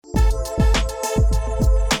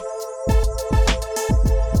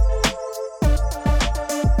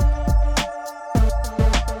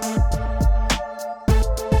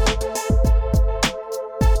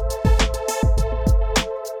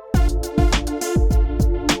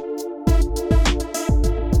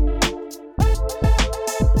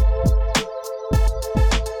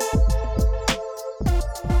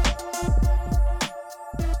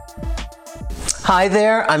Hi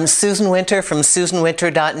there, I'm Susan Winter from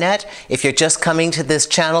SusanWinter.net. If you're just coming to this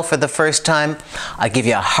channel for the first time, I give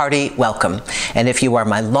you a hearty welcome. And if you are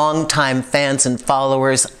my longtime fans and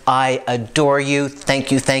followers, I adore you.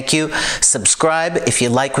 Thank you, thank you. Subscribe if you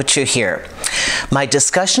like what you hear. My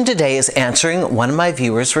discussion today is answering one of my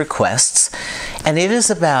viewers' requests, and it is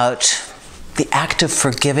about the act of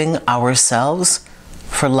forgiving ourselves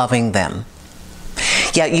for loving them.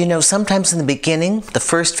 Yeah, you know, sometimes in the beginning, the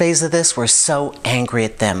first phase of this, we're so angry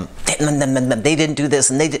at them. They didn't do this,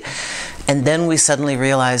 and they did. And then we suddenly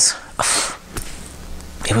realize, oh,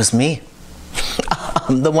 it was me.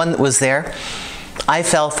 I'm the one that was there. I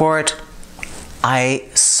fell for it. I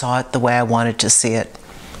saw it the way I wanted to see it.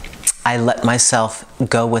 I let myself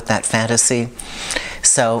go with that fantasy.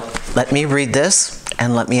 So let me read this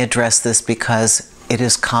and let me address this because it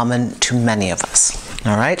is common to many of us.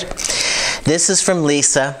 All right? This is from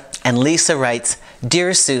Lisa, and Lisa writes,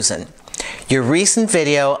 "Dear Susan, your recent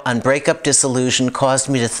video on breakup disillusion caused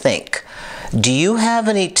me to think, do you have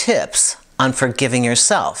any tips on forgiving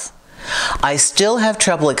yourself? I still have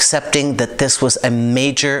trouble accepting that this was a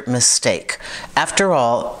major mistake. After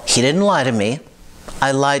all, he didn't lie to me. I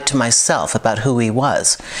lied to myself about who he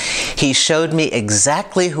was. He showed me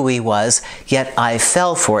exactly who he was, yet I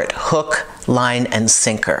fell for it, hook, line, and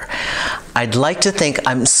sinker. I'd like to think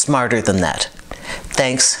I'm smarter than that.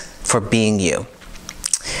 Thanks for being you."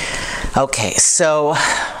 Okay, so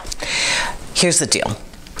here's the deal.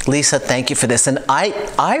 Lisa, thank you for this. And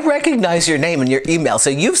I recognize your name in your email. So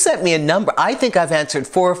you've sent me a number. I think I've answered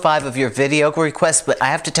 4 or 5 of your video requests, but I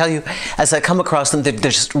have to tell you, as I come across them, they're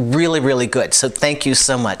just really, really good. So thank you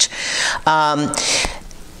so much.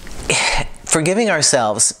 Forgiving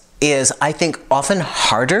ourselves is, I think, often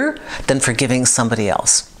harder than forgiving somebody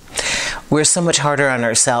else. We're so much harder on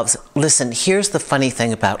ourselves. Listen, here's the funny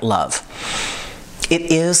thing about love. It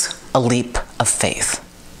is a leap of faith.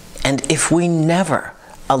 And if we never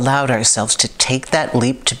allowed ourselves to take that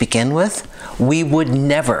leap to begin with, we would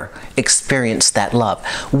never experience that love.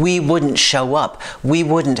 We wouldn't show up. We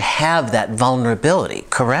wouldn't have that vulnerability,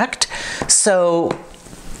 correct? So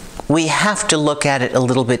we have to look at it a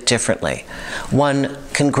little bit differently. One,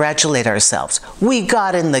 congratulate ourselves. We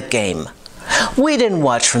got in the game. We didn't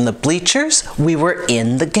watch from the bleachers. We were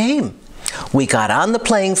in the game. We got on the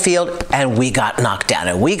playing field and we got knocked down,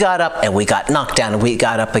 and we got up and we got knocked down and we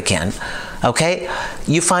got up again. Okay?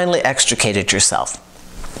 You finally extricated yourself.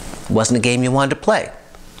 It wasn't a game you wanted to play.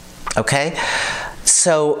 Okay?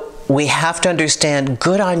 So we have to understand,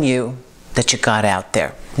 good on you that you got out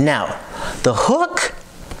there. Now, the hook,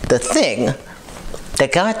 the thing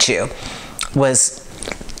that got you, was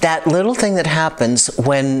that little thing that happens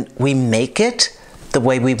when we make it the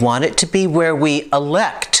way we want it to be, where we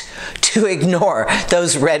elect to ignore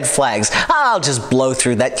those red flags. I'll just blow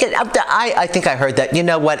through that. I think I heard that. You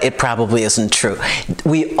know what? It probably isn't true.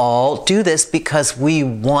 We all do this because we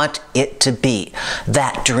want it to be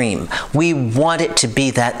that dream. We want it to be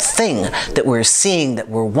that thing that we're seeing, that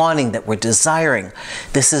we're wanting, that we're desiring.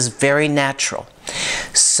 This is very natural.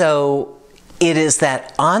 So it is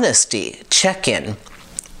that honesty check-in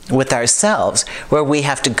with ourselves where we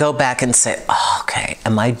have to go back and say, oh, okay,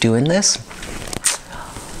 am I doing this?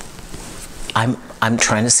 I'm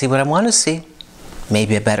trying to see what I want to see.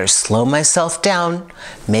 Maybe I better slow myself down.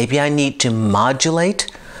 Maybe I need to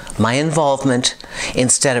modulate my involvement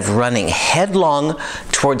instead of running headlong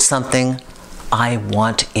towards something I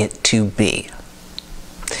want it to be.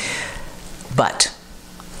 But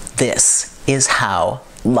this is how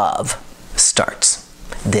love starts.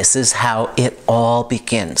 This is how it all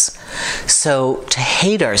begins. So to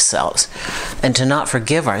hate ourselves and to not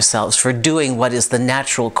forgive ourselves for doing what is the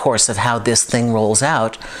natural course of how this thing rolls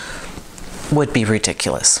out would be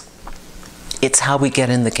ridiculous. It's how we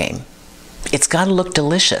get in the game. It's got to look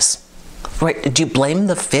delicious. Right? Do you blame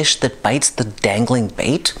the fish that bites the dangling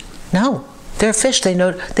bait? No. They're fish. They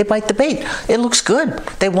know they bite the bait. It looks good.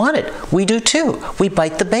 They want it. We do too. We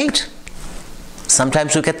bite the bait.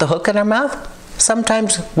 Sometimes we get the hook in our mouth.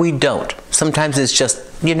 Sometimes we don't. Sometimes it's just,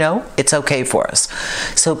 you know, it's okay for us.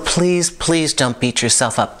 So please, please don't beat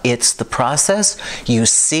yourself up. It's the process. You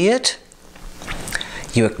see it.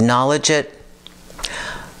 You acknowledge it.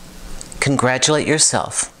 Congratulate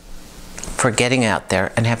yourself for getting out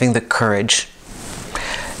there and having the courage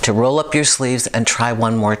to roll up your sleeves and try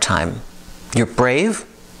one more time. You're brave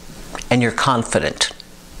and you're confident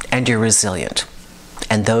and you're resilient.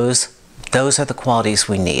 And those are the qualities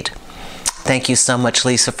we need. Thank you so much,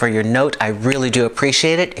 Lisa, for your note. I really do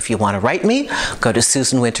appreciate it. If you want to write me, go to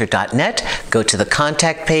susanwinter.net, go to the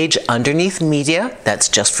contact page underneath media, that's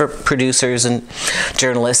just for producers and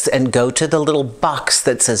journalists, and go to the little box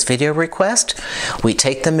that says video request. We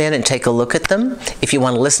take them in and take a look at them. If you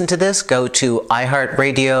want to listen to this, go to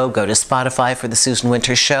iHeartRadio, go to Spotify for The Susan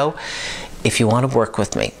Winter Show. If you want to work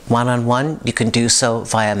with me one-on-one, you can do so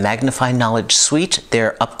via Magnify Knowledge Suite,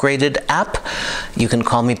 their upgraded app. You can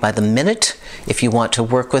call me by the minute. If you want to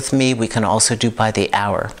work with me, we can also do by the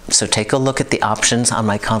hour. So take a look at the options on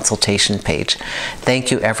my consultation page. Thank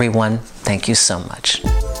you, everyone. Thank you so much.